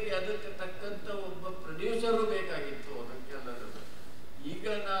 ಜೊತೆಗೆ ಅದಕ್ಕೆ ತಕ್ಕಂತ ಒಬ್ಬ ಪ್ರೊಡ್ಯೂಸರು ಬೇಕಾಗಿತ್ತು ಅದಕ್ಕೆಲ್ಲರೂ. ಈಗ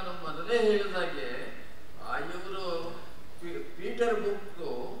ನಾನು ಮೊದಲೇ ಹೇಳಿದಾಗೆ ಇವರು ಪೀಟರ್ ಬುಕ್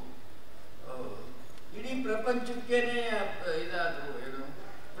ಇಡೀ ಪ್ರಪಂಚಕ್ಕೇನೆ ಇದಾದ್ರು, ಏನು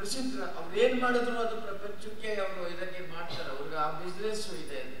ಪ್ರಸಿದ್ಧ. ಅವ್ರು ಏನ್ ಮಾಡಿದ್ರು ಅದು ಪ್ರಪಂಚಕ್ಕೆ ಅವರು ಇದಕ್ಕೆ ಮಾಡ್ತಾರೆ. ಅವ್ರಿಗೆ ಆ ಬಿಸ್ನೆಸ್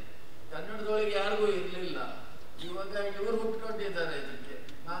ಇದೆ. ಕನ್ನಡದೊಳಗೆ ಯಾರಿಗೂ ಇರಲಿಲ್ಲ. ಇವಾಗ ಇವರು ಹುಟ್ಕೊಂಡಿದ್ದಾರೆ ಇದಕ್ಕೆ.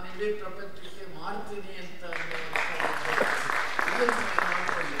 ನಾನು ಇಡೀ ಪ್ರಪಂಚಕ್ಕೆ ಮಾಡ್ತೀನಿ ಅಂತ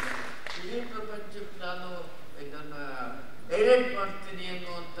ಮಾಡ್ಕೊಂಡಿದ್ದೇನೆ. ಇಡೀ ಪ್ರಪಂಚಕ್ಕೆ ನಾನು ಇದನ್ನ ಡೈರೆಕ್ಟ್ ಮಾಡ್ತೀನಿ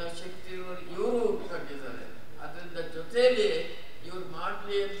ಅನ್ನುವಂಥ ಶಕ್ತಿ ಇವರು ಹುಟ್ಕೊಂಡಿದ್ದಾರೆ. ಅದರಿಂದ ಜೊತೆಯಲ್ಲಿ ಇವ್ರು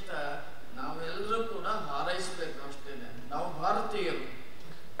ಮಾಡ್ಲಿ ಅಂತ ನಾವೆಲ್ಲರೂ ಕೂಡ ಹಾರೈಸಬೇಕು ಅಷ್ಟೇನೆ. ನಾವು ಭಾರತೀಯರು.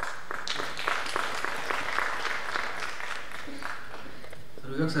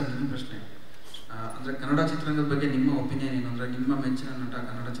 ವಿವೇಕ್ ಸರ್, ನಿಮ್ಮ ಪ್ರಶ್ನೆ ಅಂದ್ರೆ ಕನ್ನಡ ಚಿತ್ರರಂಗದ ಬಗ್ಗೆ ನಿಮ್ಮ ಒಪಿನಿಯನ್ ಏನು? ಅಂದ್ರೆ ನಿಮ್ಮ ಮೆಚ್ಚಿನ ನಟ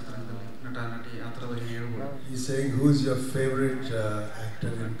ಕನ್ನಡ ಚಿತ್ರರಂಗದಲ್ಲಿ, ನಟ ನಟಿ ಆ ಥರ ಬಗ್ಗೆ ಹೇಳ್ಬೋದು. He's saying who is your favorite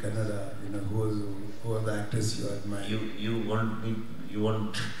actor in Kannada? Who are the actors you admire? You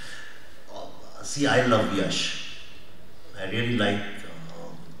want see, I love Yash. I really like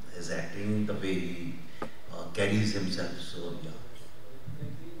his acting, the way he carries himself. So yeah.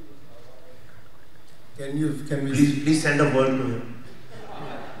 Can we please send a word to him.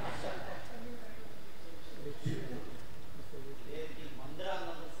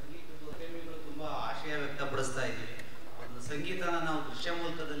 ಸಂಗೀತನ ನಾವು ದೃಶ್ಯ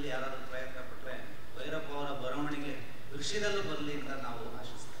ಮೂಲಕದಲ್ಲಿ ಯಾರಾದರೂ ಪ್ರಯತ್ನ ಪಟ್ಟರೆ ಭೈರಪ್ಪ ಅವರ ಬರವಣಿಗೆ ದೃಶ್ಯದಲ್ಲೂ ಬರಲಿ ಅಂತ ನಾವು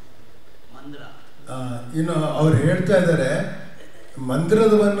ಆಶಿಸ್ತೀವಿ. ಮಂದ್ರ ಅವ್ರು ಹೇಳ್ತಾ ಇದ್ದಾರೆ,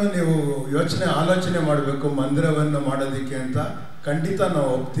 ಮಂದಿರವನ್ನು ನೀವು ಆಲೋಚನೆ ಮಾಡಬೇಕು ಮಂದಿರವನ್ನು ಮಾಡೋದಕ್ಕೆ ಅಂತ. ಖಂಡಿತ ನಾವು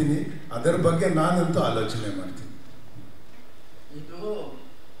ಒಪ್ತೀನಿ. ಅದರ ಬಗ್ಗೆ ನಾನಂತೂ ಆಲೋಚನೆ ಮಾಡ್ತೀನಿ. ಇದು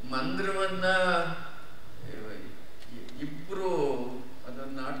ಮಂದಿರವನ್ನ ಇಬ್ರು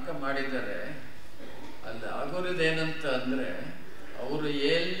ಅದನ್ನ ನಾಟಕ ಮಾಡಿದ್ದಾರೆ. ಅಲ್ಲಿ ಆಗೋರಿದೇನಂತ ಅಂದ್ರೆ, ಅವರು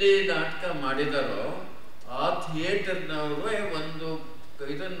ಎಲ್ಲಿ ನಾಟಕ ಮಾಡಿದಾರೋ ಆ ಥಿಯೇಟರ್ನವರು ಒಂದು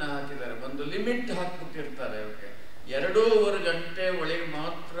ಇದನ್ನ ಹಾಕಿದ್ದಾರೆ, ಒಂದು ಲಿಮಿಟ್ ಹಾಕ್ಬಿಟ್ಟಿರ್ತಾರೆ. ಅವ್ರಿಗೆ 2.5 ಗಂಟೆ ಒಳಗೆ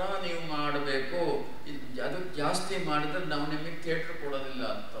ಮಾತ್ರ ನೀವು ಮಾಡಬೇಕು, ಅದಕ್ಕೆ ಜಾಸ್ತಿ ಮಾಡಿದ್ರೆ ನಾವು ನಿಮಗೆ ಥಿಯೇಟರ್ ಕೊಡೋದಿಲ್ಲ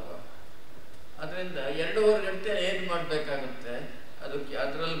ಅಂತವ. ಅದರಿಂದ 2.5 ಗಂಟೆ ಏನು ಮಾಡಬೇಕಾಗುತ್ತೆ? ಅದಕ್ಕೆ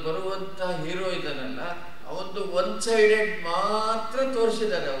ಅದರಲ್ಲಿ ಬರುವಂತ ಹೀರೋ ಇದನ್ನಲ್ಲ, ಅವತ್ತು 1 ಸೈಡೆಡ್ ಮಾತ್ರ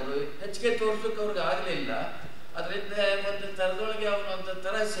ತೋರಿಸಿದ್ದಾರೆ. ಅವರು ಹೆಚ್ಚಿಗೆ ತೋರ್ಸೋಕೆ ಅವ್ರಿಗೆ ಆಗಲಿಲ್ಲ. ಅದರಿಂದ ಒಂದು ಥರದೊಳಗೆ ಅವನು ಒಂದು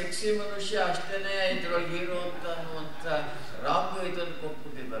ಥರ ಸೆಕ್ಸಿ ಮನುಷ್ಯ ಅಷ್ಟೇನೆ ಇದ್ರೊಳಗೆ ಹೀರೋ ಅಂತ ಅನ್ನುವಂಥ ರಾಂಗ್ ಇದನ್ನು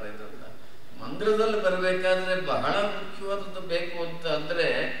ಕೊಟ್ಬಿಟ್ಟಿದ್ದಾರೆ. ಇದನ್ನ ಮಂದಿರದಲ್ಲಿ ಬರಬೇಕಾದ್ರೆ ಬಹಳ ಮುಖ್ಯವಾದದ್ದು ಬೇಕು ಅಂತ ಅಂದರೆ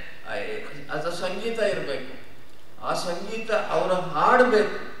ಅದು ಸಂಗೀತ ಇರಬೇಕು. ಆ ಸಂಗೀತ ಅವರು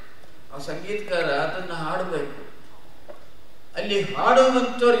ಹಾಡಬೇಕು, ಆ ಸಂಗೀತಗಾರ ಅದನ್ನು ಹಾಡಬೇಕು. ಅಲ್ಲಿ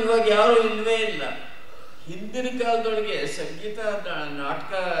ಹಾಡುವಂಥವ್ರು ಇವಾಗ ಯಾರು ಇಲ್ವೇ ಇಲ್ಲ. ಹಿಂದಿನ ಕಾಲದೊಳಗೆ ಸಂಗೀತ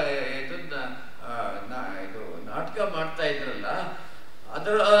ನಾಟಕ ಇದನ್ನ ಇದು ನಾಟಕ ಮಾಡ್ತಾ ಇದ್ರಲ್ಲ,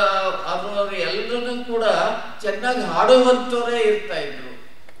 ಅದ್ರ ಎಲ್ಲರೂ ಕೂಡ ಚೆನ್ನಾಗಿ ಹಾಡುವಂಥವರೇ ಇರ್ತಾ ಇದ್ರು.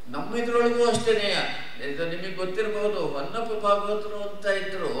 ನಮ್ಮಿದ್ರೊಳಗೂ ಅಷ್ಟೇನೆ. ನಿಮಗೆ ಗೊತ್ತಿರಬಹುದು, ಹೊನ್ನಪ್ಪ ಭಾಗವತರು ಅಂತ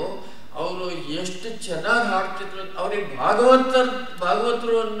ಇದ್ರು. ಅವರು ಎಷ್ಟು ಚೆನ್ನಾಗಿ ಹಾಡ್ತಿದ್ರು. ಅವ್ರಿಗೆ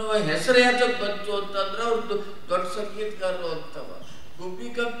ಭಾಗವತರು ಅನ್ನುವ ಹೆಸರು ಯಾತಕ್ಕೆ ಬಂತು ಅಂತಂದ್ರೆ ಅವ್ರದ್ದು ದೊಡ್ಡ ಸಂಗೀತಗಾರರು ಅಂತವ. ಗುಬ್ಬಿ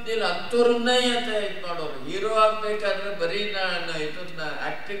ಕಂಪ್ನಿಲಿ ಅಂಥವ್ರನ್ನೇ ಇದು ಮಾಡೋರು. ಹೀರೋ ಆಗ್ಬೇಕಾದ್ರೆ ಬರೀ ಇದನ್ನ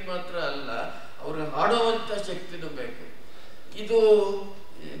ಆಕ್ಟಿಂಗ್ ಮಾತ್ರ ಅಲ್ಲ, ಅವ್ರಿಗೆ ಹಾಡುವಂಥ ಶಕ್ತಿನೂ ಬೇಕು. ಇದು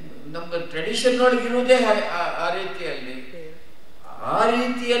ನಮ್ಮ ಟ್ರೆಡಿಷನ್ ಒಳಗೆ ಇರುವುದೇ ಆ ರೀತಿಯಲ್ಲಿ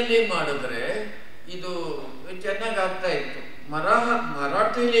ಮಾಡಿದ್ರೆ ಇದು ಚೆನ್ನಾಗಿ ಆಗ್ತಾ ಇತ್ತು.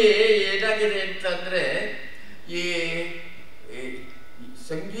 ಮರಾಠಿಲಿ ಏನಾಗಿದೆ ಅಂತಂದ್ರೆ ಈ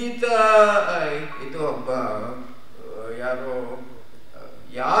ಸಂಗೀತ ಇದು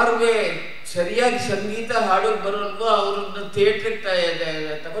ಯಾರಿಗೆ ಸರಿಯಾಗಿ ಸಂಗೀತ ಹಾಡೋಕೆ ಬರೋಲ್ವೋ ಅವ್ರನ್ನ ಥಿಯೇಟ್ರಿಗೆ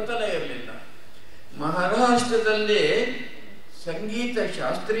ತಗೋತಲೇ ಇರಲಿಲ್ಲ. ಮಹಾರಾಷ್ಟ್ರದಲ್ಲಿ ಸಂಗೀತ,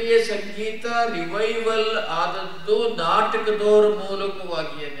 ಶಾಸ್ತ್ರೀಯ ಸಂಗೀತ ರಿವೈವಲ್ ಆದದ್ದು ನಾಟಕದವರ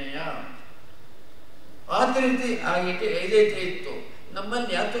ಮೂಲಕವಾಗಿಯೇನೆಯ. ಆದ ರೀತಿ ಇತ್ತು.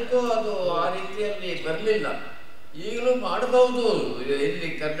 ನಮ್ಮಲ್ಲಿ ಯಾತಕ್ಕೋ ಅದು ಆ ರೀತಿಯಲ್ಲಿ ಬರಲಿಲ್ಲ. ಈಗಲೂ ಮಾಡಬಹುದು ಇಲ್ಲಿ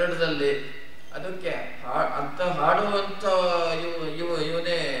ಕನ್ನಡದಲ್ಲಿ. ಅದಕ್ಕೆ ಅಂತ ಹಾಡುವಂಥ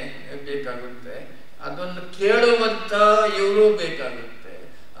ಇವನೇ ಬೇಕಾಗುತ್ತೆ, ಅದನ್ನು ಕೇಳುವಂಥ ಇವರು ಬೇಕಾಗುತ್ತೆ.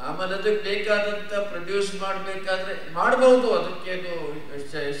 ಆಮೇಲೆ ಅದಕ್ಕೆ ಬೇಕಾದಂಥ ಪ್ರೊಡ್ಯೂಸ್ ಮಾಡಬೇಕಾದ್ರೆ ಮಾಡಬಹುದು. ಅದಕ್ಕೇನು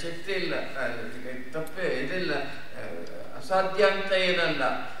ಶಕ್ತಿ ಇಲ್ಲ, ತಪ್ಪೇ ಇದಿಲ್ಲ, ಅಸಾಧ್ಯ ಅಂತ ಏನಲ್ಲ.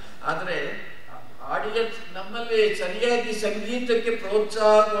 ಆದರೆ ಆಡಿಯನ್ಸ್ ನಮ್ಮಲ್ಲಿ ಸರಿಯಾಗಿ ಸಂಗೀತಕ್ಕೆ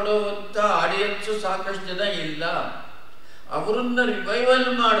ಪ್ರೋತ್ಸಾಹ ಕೊಡುವಂಥ ಆಡಿಯನ್ಸು ಸಾಕಷ್ಟು ಜನ ಇಲ್ಲ. ಅವರನ್ನ ರಿವೈವಲ್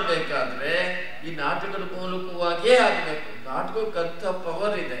ಮಾಡಬೇಕಾದ್ರೆ ಈ ನಾಟಕದ ಮೂಲಕವಾಗಿಯೇ ಆಗಬೇಕು. ನಾಟಕಕ್ಕಂಥ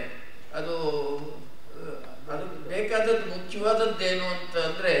ಪವರ್ ಇದೆ. ಅದಕ್ಕೆ ಬೇಕಾದದ್ದು ಮುಖ್ಯವಾದದ್ದೇನು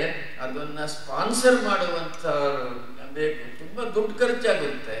ಅಂತಂದ್ರೆ ಅದನ್ನ ಸ್ಪಾನ್ಸರ್ ಮಾಡುವಂಥ ಬೇಕು. ತುಂಬಾ ದುಡ್ಡು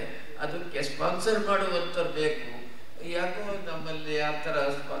ಖರ್ಚಾಗುತ್ತೆ, ಅದಕ್ಕೆ ಸ್ಪಾನ್ಸರ್ ಮಾಡುವಂಥವ್ರು ಬೇಕು. ಯಾಕೋ ನಮ್ಮಲ್ಲಿ ಆ ಥರ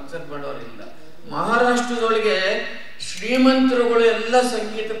ಸ್ಪಾನ್ಸರ್ ಮಾಡೋರಿಲ್ಲ. ಮಹಾರಾಷ್ಟ್ರದೊಳಗೆ ಶ್ರೀಮಂತರುಗಳು ಎಲ್ಲ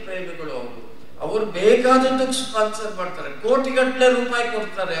ಸಂಗೀತ ಪ್ರೇಮಿಗಳು. ಅವರು ಬೇಕಾದದ್ದಕ್ಕೆ ಸ್ಪಾನ್ಸರ್ ಮಾಡ್ತಾರೆ, ಕೋಟಿಗಟ್ಟಲೆ ರೂಪಾಯಿ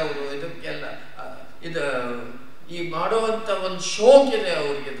ಕೊಡ್ತಾರೆ ಅವರು ಇದಕ್ಕೆಲ್ಲ. ಈ ಮಾಡುವಂತ ಒಂದು ಶೋಕ್ ಇದೆ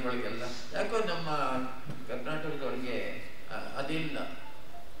ಅವ್ರಿಗೆ ಇದ್ರೊಳಗೆಲ್ಲ. ಯಾಕೋ ನಮ್ಮ ಕರ್ನಾಟಕದೊಳಗೆ ಅದಿಲ್ಲ.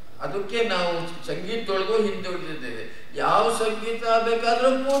 ಅದಕ್ಕೆ ನಾವು ಸಂಗೀತದೊಳಗೂ ಹಿಂದುಳಿದಿದ್ದೇವೆ. ಯಾವ ಸಂಗೀತ ಬೇಕಾದ್ರೂ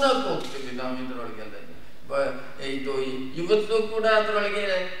ಪೂನಾಕ್ ಹೋಗ್ತೀವಿ ನಾವು ಇದ್ರೊಳಗೆಲ್ಲ. ಇವತ್ತು ಕೂಡ ಅದರೊಳಗೆ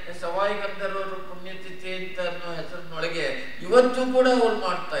ಸವಾಯಿ ಗಂಧರ್ವರು ಪುಣ್ಯತಿಥಿ ಅಂತ ಅನ್ನೋ ಹೆಸರಿನೊಳಗೆ ಇವತ್ತು ಕೂಡ ಅವ್ರು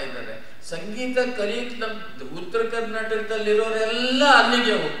ಮಾಡ್ತಾ ಇದ್ದಾರೆ. ಸಂಗೀತ ಕಲಿಯಕ್ಕೆ ನಮ್ಮ ಉತ್ತರ ಕರ್ನಾಟಕದಲ್ಲಿರೋರೆಲ್ಲ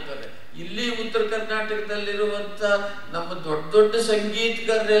ಅಲ್ಲಿಗೆ ಹೋಗ್ತಾರೆ. ಇಲ್ಲಿ ಉತ್ತರ ಕರ್ನಾಟಕದಲ್ಲಿರುವಂತ ನಮ್ಮ ದೊಡ್ಡ ದೊಡ್ಡ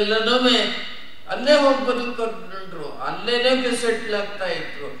ಸಂಗೀತಗಾರರೆಲ್ಲನೂ ಅಲ್ಲೇ ಹೋಗಿ ಬದುಕೊಂಡ್ರು, ಅಲ್ಲೇನೆ ಸೆಟ್ಲ್ ಆಗ್ತಾ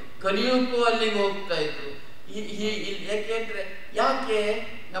ಇದ್ರು, ಕಲಿಯೋಕ್ಕೂ ಅಲ್ಲಿಗೆ ಹೋಗ್ತಾ ಇದ್ರು. ಯಾಕೆಂದ್ರೆ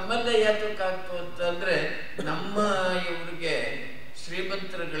ನಮ್ಮಲ್ಲೇ ಯಾತಕ್ಕಾಗ್ತು ಅಂತಂದ್ರೆ ನಮ್ಮ ಇವ್ರಿಗೆ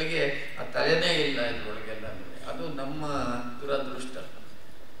ಶ್ರೀಮಂತರುಗಳಿಗೆ ಆ ತಲೆನೇ ಇಲ್ಲ ಇದ್ರೊಳಗೆಲ್ಲ. ಅದು ನಮ್ಮ ದುರದೃಷ್ಟ.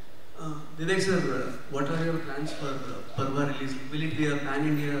 Vivek sir, what are your plans for Parva release? Will it be a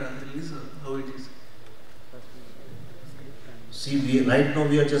pan-India release or how it is? See, right now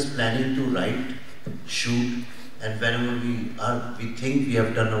we are just planning to write, shoot, and whenever we think we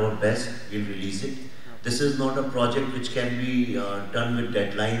have done our best, we'll release it. This is not a project which can be done with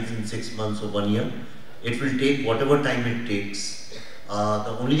deadlines in 6 months or 1 year. It will take whatever time it takes.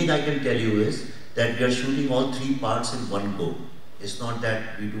 The only thing I can tell you is that we are shooting all 3 parts in one go. It's not that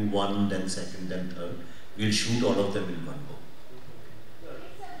we do 1, then 2nd, then 3rd. We'll shoot all of them in one go.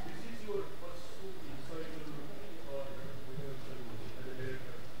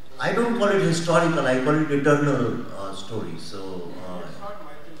 I don't call it historical, I call it eternal story. So,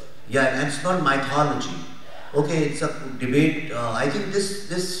 yeah, and it's not mythology. Okay, it's a debate. I think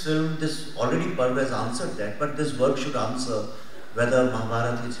this film, already Parva has answered that, but this work should answer whether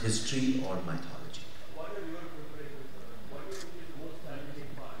Mahabharata is history or mythology.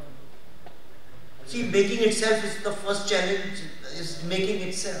 See, making itself is the first challenge, is making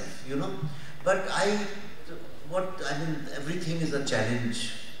itself, you know. But everything is a challenge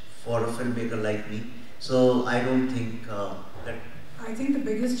for a filmmaker like me. So I don't think that. I think the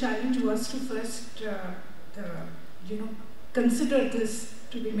biggest challenge was to first consider this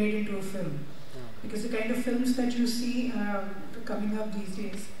to be made into a film. Because the kind of films that you see coming up these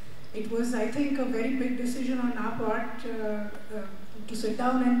days, it was, I think, a very big decision on our part to sit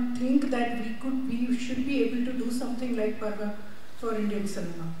down and think that we should be able to do something like Parva for Indian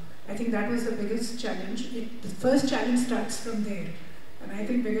cinema. I think that was the biggest challenge. The first challenge starts from there. And I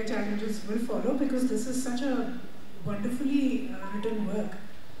think bigger challenges will follow because this is such a wonderfully written work.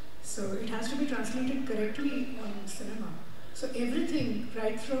 So it has to be translated correctly on cinema. So everything,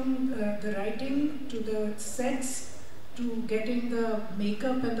 right from the writing to the sets, to getting the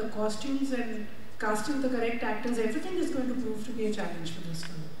makeup and the costumes and casting the correct actors, everything is going to prove to be a challenge for this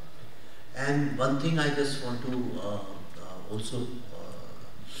film. And one thing I just want to also,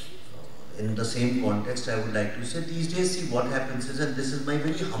 in the same context, I would like to say, these days, see what happens is, and this is my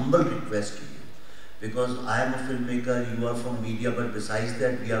very humble request to you, because I am a filmmaker, you are from media, but besides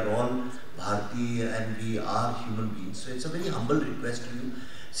that, we are all Bharati and we are human beings. So it's a very humble request to you.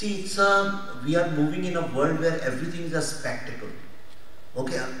 See, we are moving in a world where everything is a spectacle.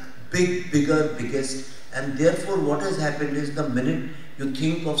 Okay, bigger, biggest. And therefore, what has happened is the minute you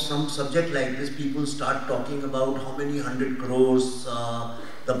think of some subject like this, people start talking about how many 100 crores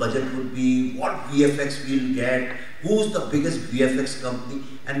the budget would be, what VFX we'll get, who's the biggest VFX company,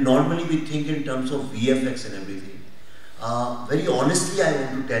 and normally we think in terms of VFX and everything. Very honestly, I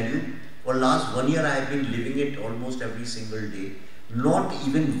want to tell you, for last 1 year I have been living it almost every single day. Not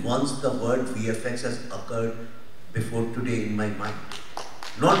even once the word VFX has occurred before today in my mind.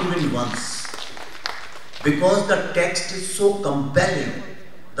 Not even once. Because the text is so compelling.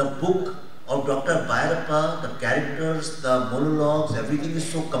 The book of Dr. Bhyrappa, the characters, the monologues, everything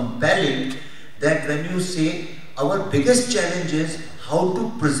is so compelling that when you say our biggest challenge is how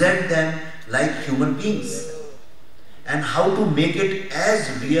to present them like human beings and how to make it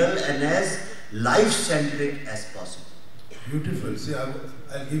as real and as life-centric as possible. Beautiful. See,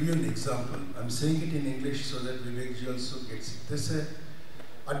 I'll give you an example. I'm saying it in English so that Vivek ji also gets it.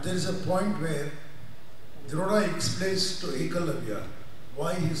 There is a point where Dhrona explains to Ekalavya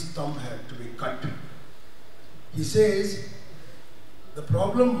why his thumb had to be cut. He says, the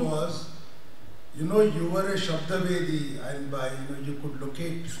problem was, you were a Shabdavedi, and by, you could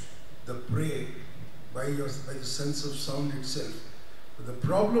locate the prey by the sense of sound itself. But the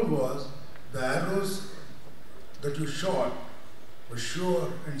problem was, the arrows that you shot were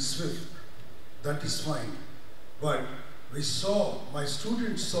sure and swift. That is fine. But my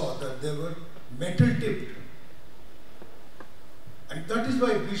students saw that they were metal tipped. And that is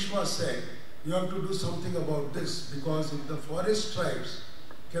why Bhishma said, you have to do something about this, because if the forest tribes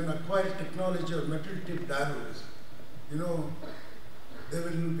can acquire technology of metal tipped arrows, we will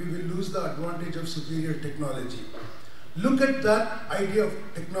lose the advantage of superior technology. Look at that idea of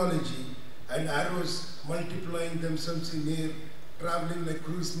technology and arrows multiplying themselves in air, traveling like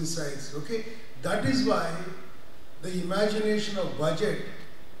cruise missiles, okay? That is why the imagination of budget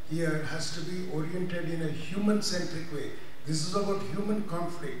here has to be oriented in a human-centric way. This is about human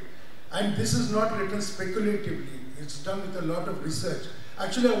conflict. And this is not written speculatively. It's done with a lot of research.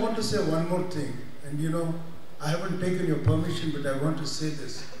 Actually, I want to say one more thing. And I haven't taken your permission, but I want to say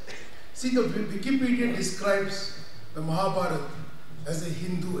this. See, the Wikipedia describes the Mahabharata as a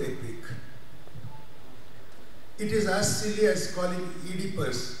Hindu epic. It is as silly as calling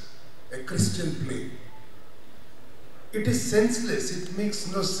Oedipus a Christian play. It is senseless. It makes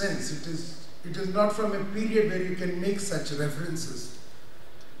no sense. It is not from a period where you can make such references.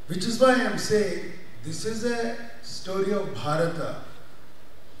 Which is why I am saying this is a story of Bharata.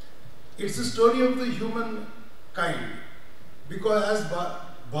 It's a story of the human kind. Because as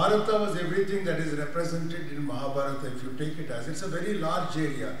Bharata was everything that is represented in Mahabharata, if you take it as, it's a very large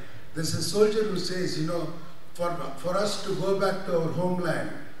area. There's a soldier who says, for us to go back to our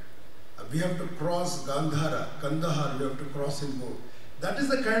homeland, we have to cross Kandahar, we have to cross and go. That is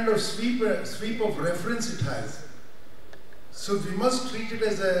the kind of sweep of reference it has. So we must treat it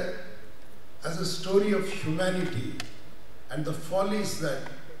as a story of humanity and the follies that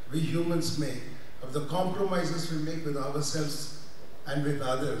we humans make, of the compromises we make with ourselves and with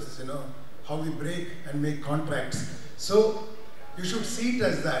others, how we break and make contracts. So you should see it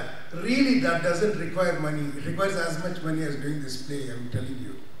as that. Really, that doesn't require money. It requires as much money as doing this play, I'm telling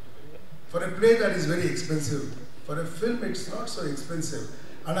you. For a play, that is very expensive. For a film, it's not so expensive.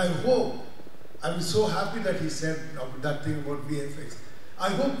 And I hope, I'm so happy that he said that thing about VFX. I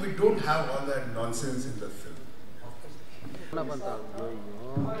hope we don't have all that nonsense in the film.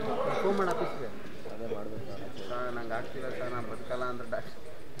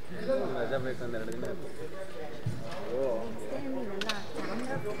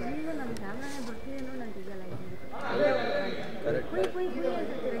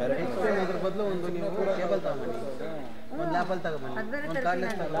 ಅದ್ರ ಬದಲು ಒಂದು ನೀವು cable ತಗೊಂಬನ್ನಿ, ಒಂದು ಲ್ಯಾಪಲ್ಲಿ ತಗೊಂಬನ್ನಿ, ಒಂದು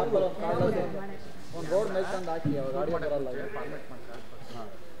cordless ಒಂದು road ಮೇಲ್ಕಂಡು ಹಾಕಿ ಅವಾಗ ಗಾಡಿ ಬರಲ್ಲ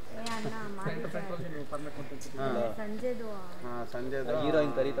ಫಾರ್ಮೇಟ್ ಸಂಜೆದು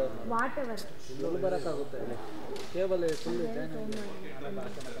ಹೀರೋಯಿನ್ ಕರೀತಾವೆ ಇಲ್ಲಿ ಬರೋಕ್ಕಾಗುತ್ತೆ ಕೇಬಲ್ ಫುಲ್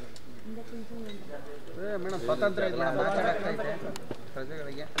ಮೇಡಮ್ ಸ್ವಾತಂತ್ರ್ಯ ಇದೆ ಮಾತಾಡೋಕ್ಕಾಯ್ತೆ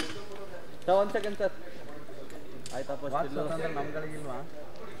ಪ್ರಜೆಗಳಿಗೆ. ಒಂದು ಸೆಕೆಂಡ್ ಸರ್, ಆಯ್ತಪ್ಪ. ಸ್ವಾತಂತ್ರ್ಯ ನಮ್ಗಳಿಗಿಲ್ವಾ?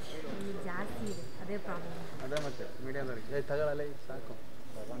 ಜಾಸ್ತಿ ಇದೆ, ಅದೇ ಪ್ರಾಬ್ಲಮ್. ಅದೇ ಮತ್ತೆ ಮೀಡಿಯಾದವ್ರಿಗೆ ತಗೊಳ್ಳಲ್ಲ ಸಾಕು.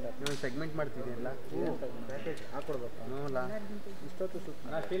 ನೀವು ಸೆಗ್ಮೆಂಟ್ ಮಾಡ್ತಿದ್ದೀಯಲ್ಲ ಹಾಕೊಡ್ಬೇಕು. ನೋಲ್ಲ ಇಷ್ಟೊತ್ತು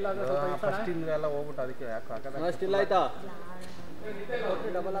ಫಸ್ಟಿಂದ ಎಲ್ಲ ಹೋಗ್ಬಿಟ್ಟು ಅದಕ್ಕೆ ಯಾಕೆ ಹಾಕೋದು ಸ್ಟಿಲ್ ಆಯ್ತಾ?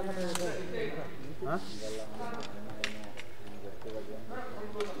 ಡಬಲ್ ಹಾಂ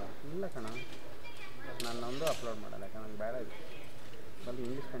ಇಲ್ಲ ಕಣ, ನಾನು ನಮ್ಮದು ಅಪ್ಲೋಡ್ ಮಾಡಲ್ಲ ಯಾಕಂದ್ರೆ ನಂಗೆ ಬೇಡ ಇದೆ. ಅಲ್ಲಿ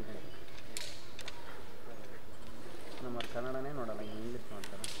ಇಂಗ್ಲೀಷ್ ಕಂಟೆಂಟ್ ನಮ್ಮ ಕನ್ನಡನೇ ನೋಡಲ್ಲ, ಇಂಗ್ಲೀಷ್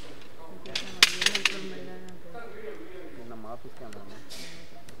ನೋಡ್ತಾರೆ. ನಮ್ಮ ಆಫೀಸ್ಗೆ ನಾನು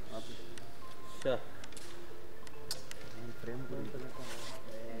ಆಫೀಸ್ ಫ್ರೇಮ್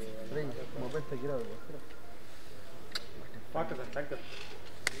ಮೊಬೈಲ್ ತೆಗಿರೋದು.